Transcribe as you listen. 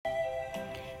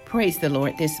Praise the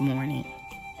Lord this morning.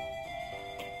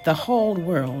 The whole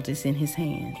world is in his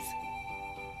hands.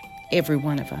 Every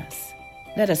one of us.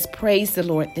 Let us praise the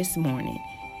Lord this morning.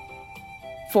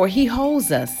 For he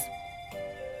holds us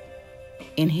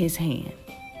in his hand.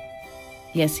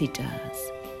 Yes, he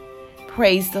does.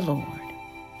 Praise the Lord.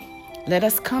 Let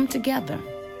us come together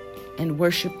and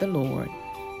worship the Lord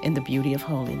in the beauty of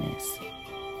holiness.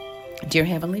 Dear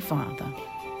Heavenly Father,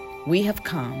 we have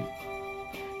come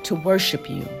to worship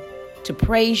you, to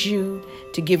praise you,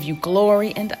 to give you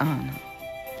glory and honor.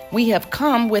 We have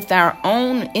come with our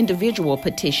own individual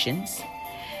petitions,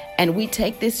 and we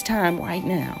take this time right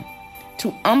now to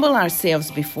humble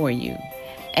ourselves before you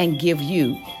and give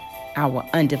you our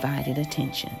undivided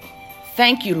attention.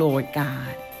 Thank you, Lord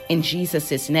God, in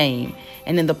Jesus' name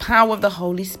and in the power of the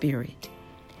Holy Spirit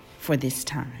for this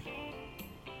time.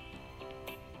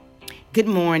 Good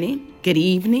morning, good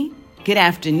evening, good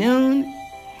afternoon.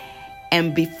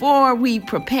 And before we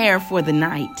prepare for the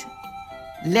night,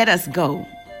 let us go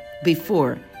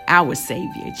before our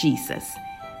Savior, Jesus,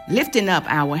 lifting up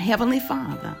our Heavenly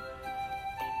Father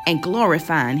and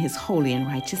glorifying his holy and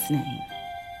righteous name.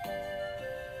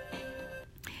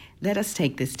 Let us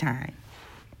take this time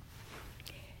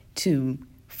to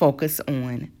focus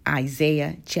on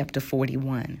Isaiah chapter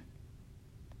 41,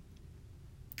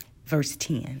 verse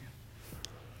 10.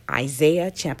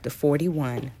 Isaiah chapter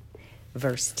 41,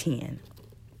 verse 10.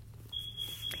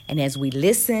 And as we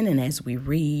listen and as we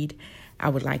read, I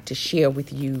would like to share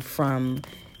with you from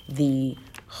the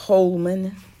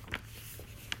Holman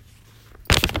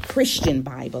Christian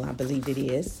Bible, I believe it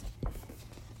is.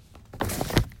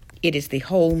 It is the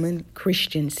Holman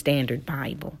Christian Standard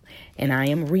Bible, and I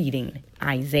am reading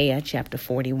Isaiah chapter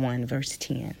 41, verse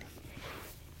 10.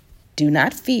 Do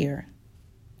not fear,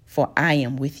 for I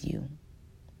am with you.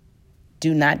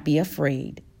 Do not be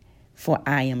afraid, for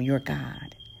I am your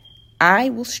God.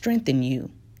 I will strengthen you.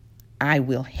 I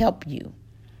will help you.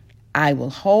 I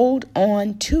will hold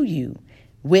on to you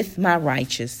with my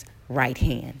righteous right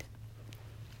hand.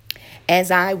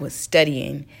 As I was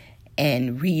studying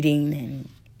and reading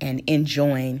and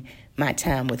enjoying my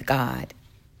time with God,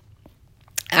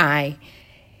 I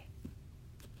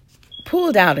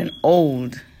pulled out an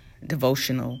old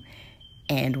devotional,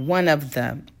 and one of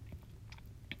the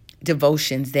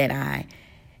devotions that I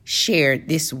shared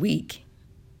this week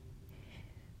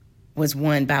was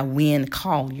one by Win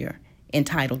Collier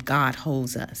entitled God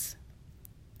Holds Us.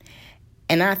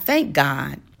 And I thank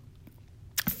God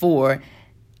for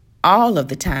all of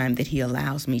the time that he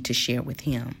allows me to share with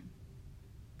him.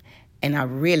 And I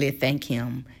really thank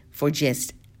him for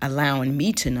just allowing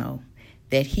me to know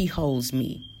that he holds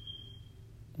me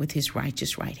with his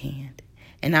righteous right hand.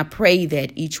 And I pray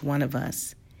that each one of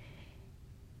us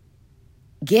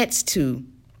gets to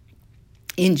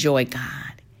enjoy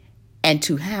God and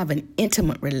to have an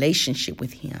intimate relationship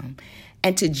with him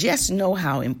and to just know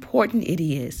how important it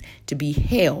is to be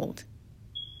held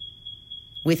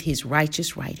with his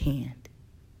righteous right hand.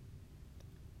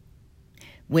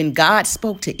 When God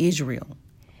spoke to Israel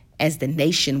as the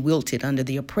nation wilted under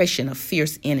the oppression of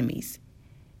fierce enemies,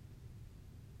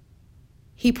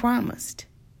 he promised,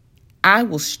 I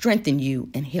will strengthen you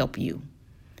and help you.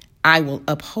 I will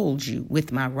uphold you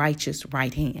with my righteous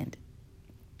right hand.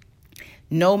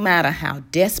 No matter how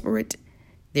desperate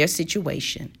their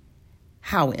situation,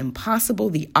 how impossible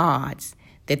the odds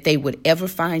that they would ever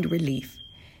find relief,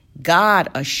 God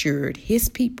assured his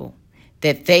people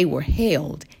that they were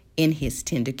held in his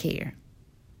tender care.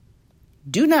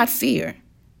 Do not fear,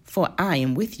 for I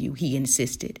am with you, he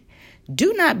insisted.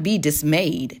 Do not be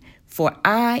dismayed, for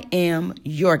I am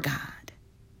your God.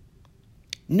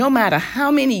 No matter how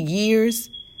many years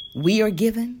we are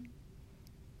given,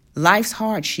 life's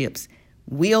hardships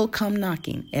will come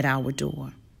knocking at our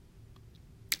door.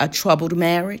 A troubled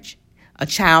marriage, a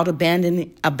child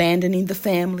abandoning the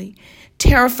family,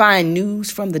 terrifying news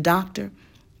from the doctor,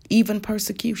 even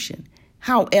persecution.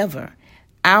 However,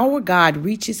 our God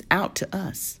reaches out to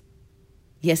us.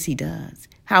 Yes, he does.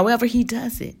 However he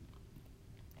does it,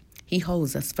 he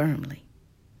holds us firmly.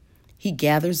 He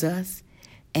gathers us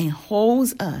and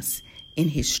holds us in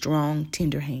his strong,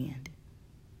 tender hand.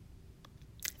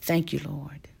 Thank you,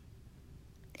 Lord.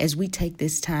 As we take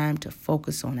this time to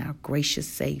focus on our gracious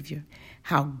Savior,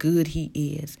 how good he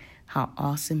is, how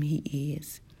awesome he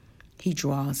is, he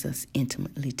draws us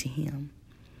intimately to him.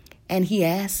 And he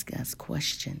asks us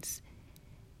questions.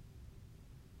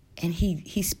 And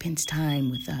he spends time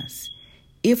with us.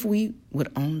 If we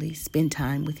would only spend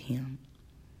time with him.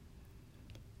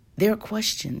 There are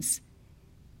questions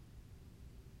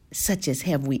such as,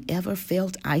 have we ever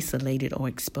felt isolated or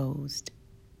exposed?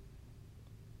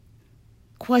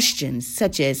 Questions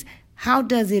such as, how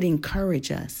does it encourage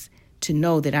us to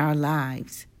know that our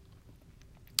lives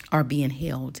are being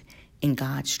held in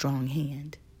God's strong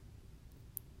hand?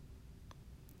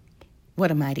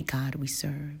 What a mighty God we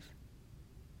serve.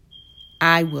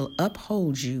 I will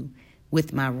uphold you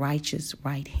with my righteous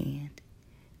right hand.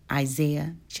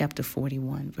 Isaiah chapter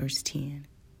 41, verse 10.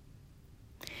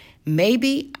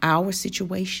 Maybe our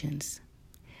situations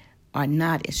are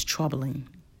not as troubling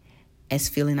as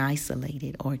feeling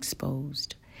isolated or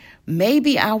exposed.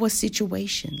 Maybe our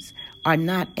situations are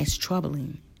not as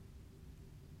troubling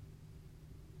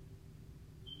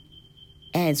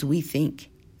as we think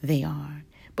they are.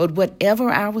 But whatever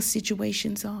our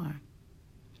situations are,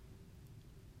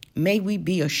 may we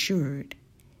be assured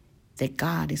that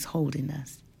God is holding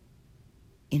us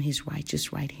in his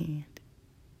righteous right hand.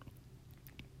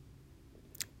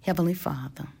 Heavenly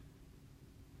Father,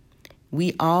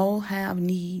 we all have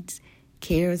needs,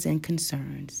 cares, and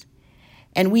concerns,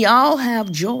 and we all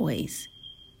have joys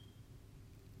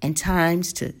and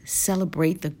times to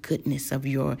celebrate the goodness of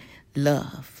your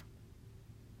love.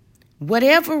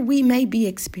 Whatever we may be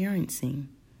experiencing,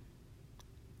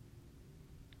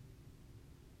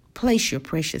 place your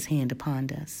precious hand upon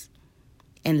us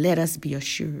and let us be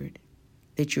assured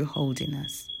that you're holding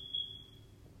us.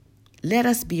 Let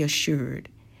us be assured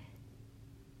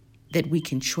that we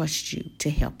can trust you to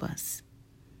help us.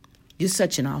 You're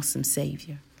such an awesome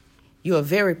Savior. You're a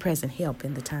very present help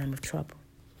in the time of trouble.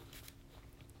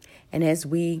 And as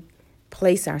we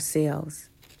place ourselves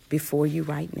before you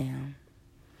right now,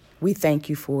 we thank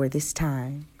you for this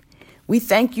time. We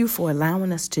thank you for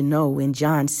allowing us to know in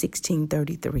John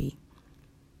 16:33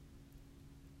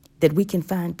 that we can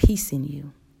find peace in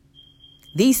you.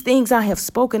 These things I have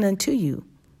spoken unto you,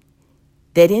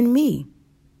 that in me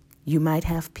you might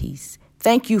have peace.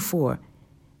 Thank you for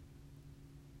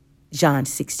John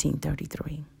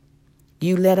 16:33.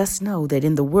 You let us know that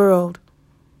in the world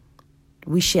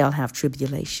we shall have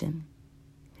tribulation,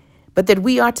 but that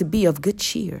we are to be of good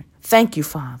cheer. Thank you,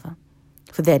 Father,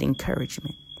 for that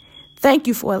encouragement. Thank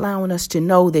you for allowing us to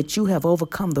know that you have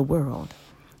overcome the world.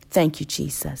 Thank you,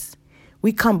 Jesus.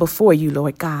 We come before you,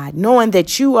 Lord God, knowing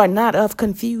that you are not of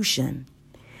confusion,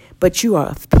 but you are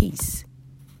of peace.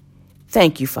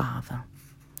 Thank you, Father.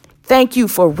 Thank you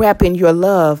for wrapping your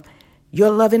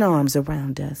loving arms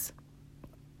around us,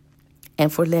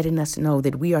 and for letting us know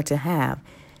that we are to have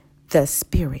the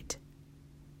Spirit,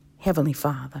 Heavenly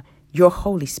Father, your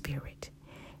Holy Spirit,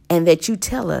 and that you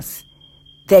tell us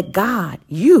that God,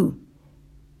 you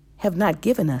have not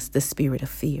given us the spirit of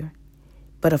fear,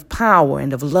 but of power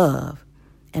and of love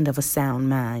and of a sound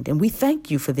mind. And we thank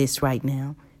you for this right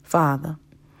now, Father.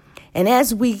 And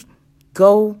as we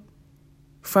go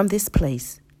from this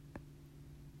place,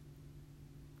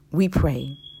 we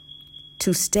pray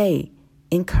to stay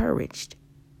encouraged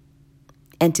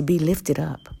and to be lifted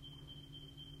up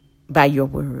by your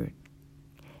word.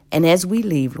 And as we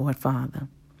leave, Lord Father,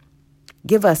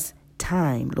 give us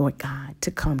time, Lord God, to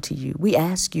come to you. We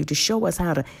ask you to show us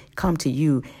how to come to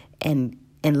you and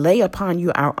lay upon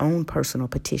you our own personal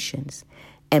petitions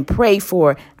and pray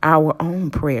for our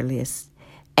own prayer lists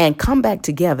and come back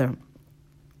together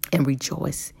and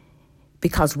rejoice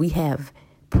because we have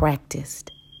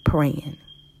practiced praying.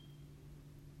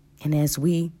 And as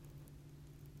we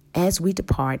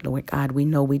depart, Lord God, we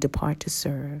know we depart to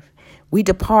serve. We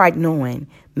depart knowing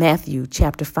Matthew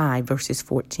chapter 5, verses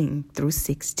 14 through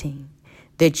 16,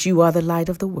 that you are the light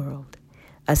of the world.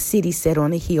 A city set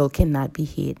on a hill cannot be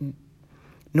hidden,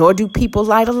 nor do people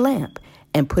light a lamp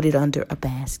and put it under a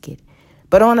basket,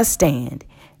 but on a stand,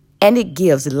 and it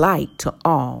gives light to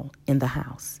all in the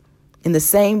house. In the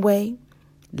same way,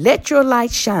 let your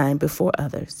light shine before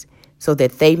others, so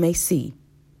that they may see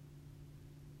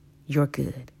your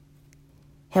good.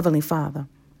 Heavenly Father,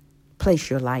 place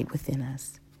your light within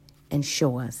us and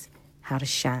show us how to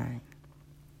shine.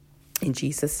 In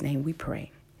Jesus' name we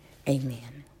pray.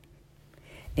 Amen.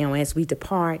 Now, as we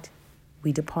depart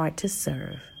to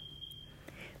serve.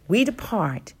 We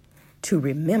depart to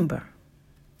remember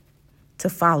to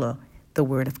follow the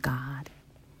word of God.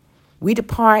 We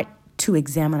depart to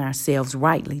examine ourselves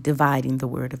rightly, dividing the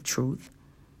word of truth.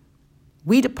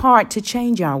 We depart to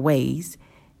change our ways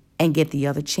and get the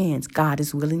other chance God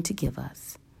is willing to give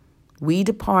us. We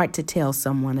depart to tell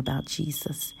someone about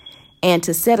Jesus and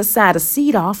to set aside a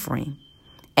seed offering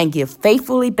and give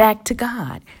faithfully back to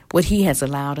God what he has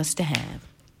allowed us to have.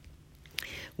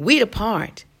 We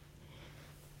depart,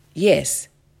 yes,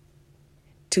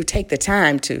 to take the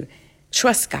time to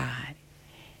trust God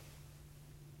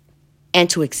and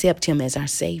to accept him as our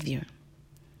Savior.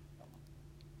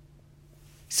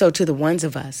 So to the ones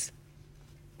of us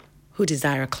who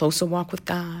desire a closer walk with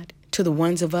God, to the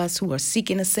ones of us who are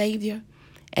seeking a Savior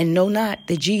and know not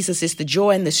that Jesus is the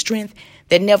joy and the strength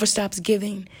that never stops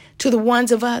giving, to the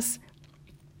ones of us,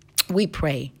 we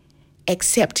pray,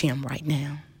 accept him right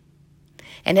now.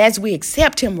 And as we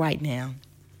accept him right now,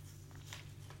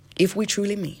 if we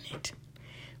truly mean it,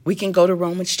 we can go to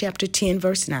Romans chapter 10,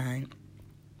 verse 9,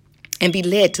 and be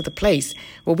led to the place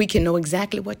where we can know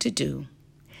exactly what to do.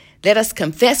 Let us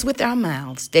confess with our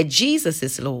mouths that Jesus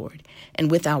is Lord,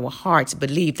 and with our hearts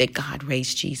believe that God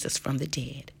raised Jesus from the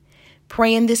dead.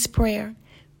 Praying this prayer,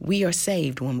 we are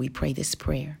saved when we pray this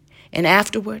prayer. And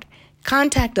afterward,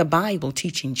 contact a Bible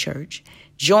teaching church,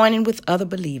 join in with other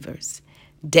believers.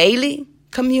 Daily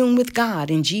commune with God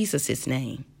in Jesus'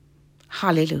 name.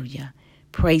 Hallelujah.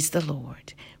 Praise the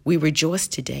Lord. We rejoice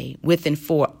today with and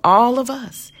for all of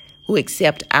us who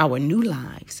accept our new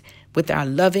lives with our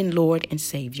loving Lord and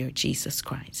Savior, Jesus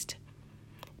Christ.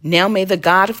 Now may the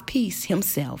God of peace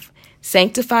himself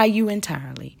sanctify you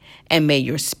entirely, and may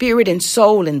your spirit and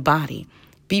soul and body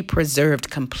be preserved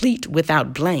complete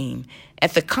without blame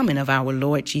at the coming of our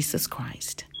Lord Jesus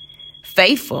Christ.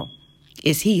 Faithful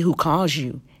is he who calls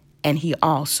you, and he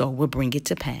also will bring it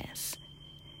to pass.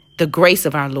 The grace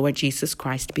of our Lord Jesus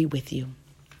Christ be with you.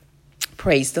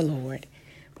 Praise the Lord.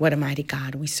 What a mighty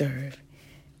God we serve.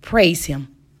 Praise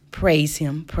him, praise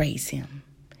him, praise him.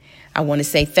 I want to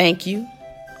say thank you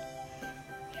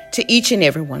to each and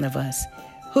every one of us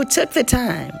who took the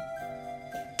time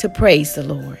to praise the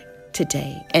Lord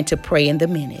today and to pray in the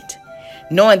minute,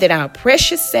 knowing that our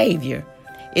precious Savior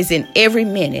is in every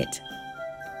minute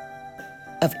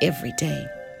of every day.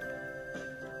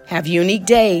 Have unique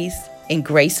days in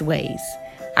grace ways.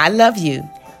 I love you.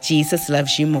 Jesus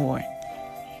loves you more.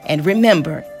 And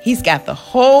remember, he's got the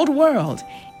whole world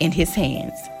in his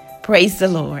hands. Praise the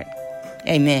Lord.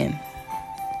 Amen.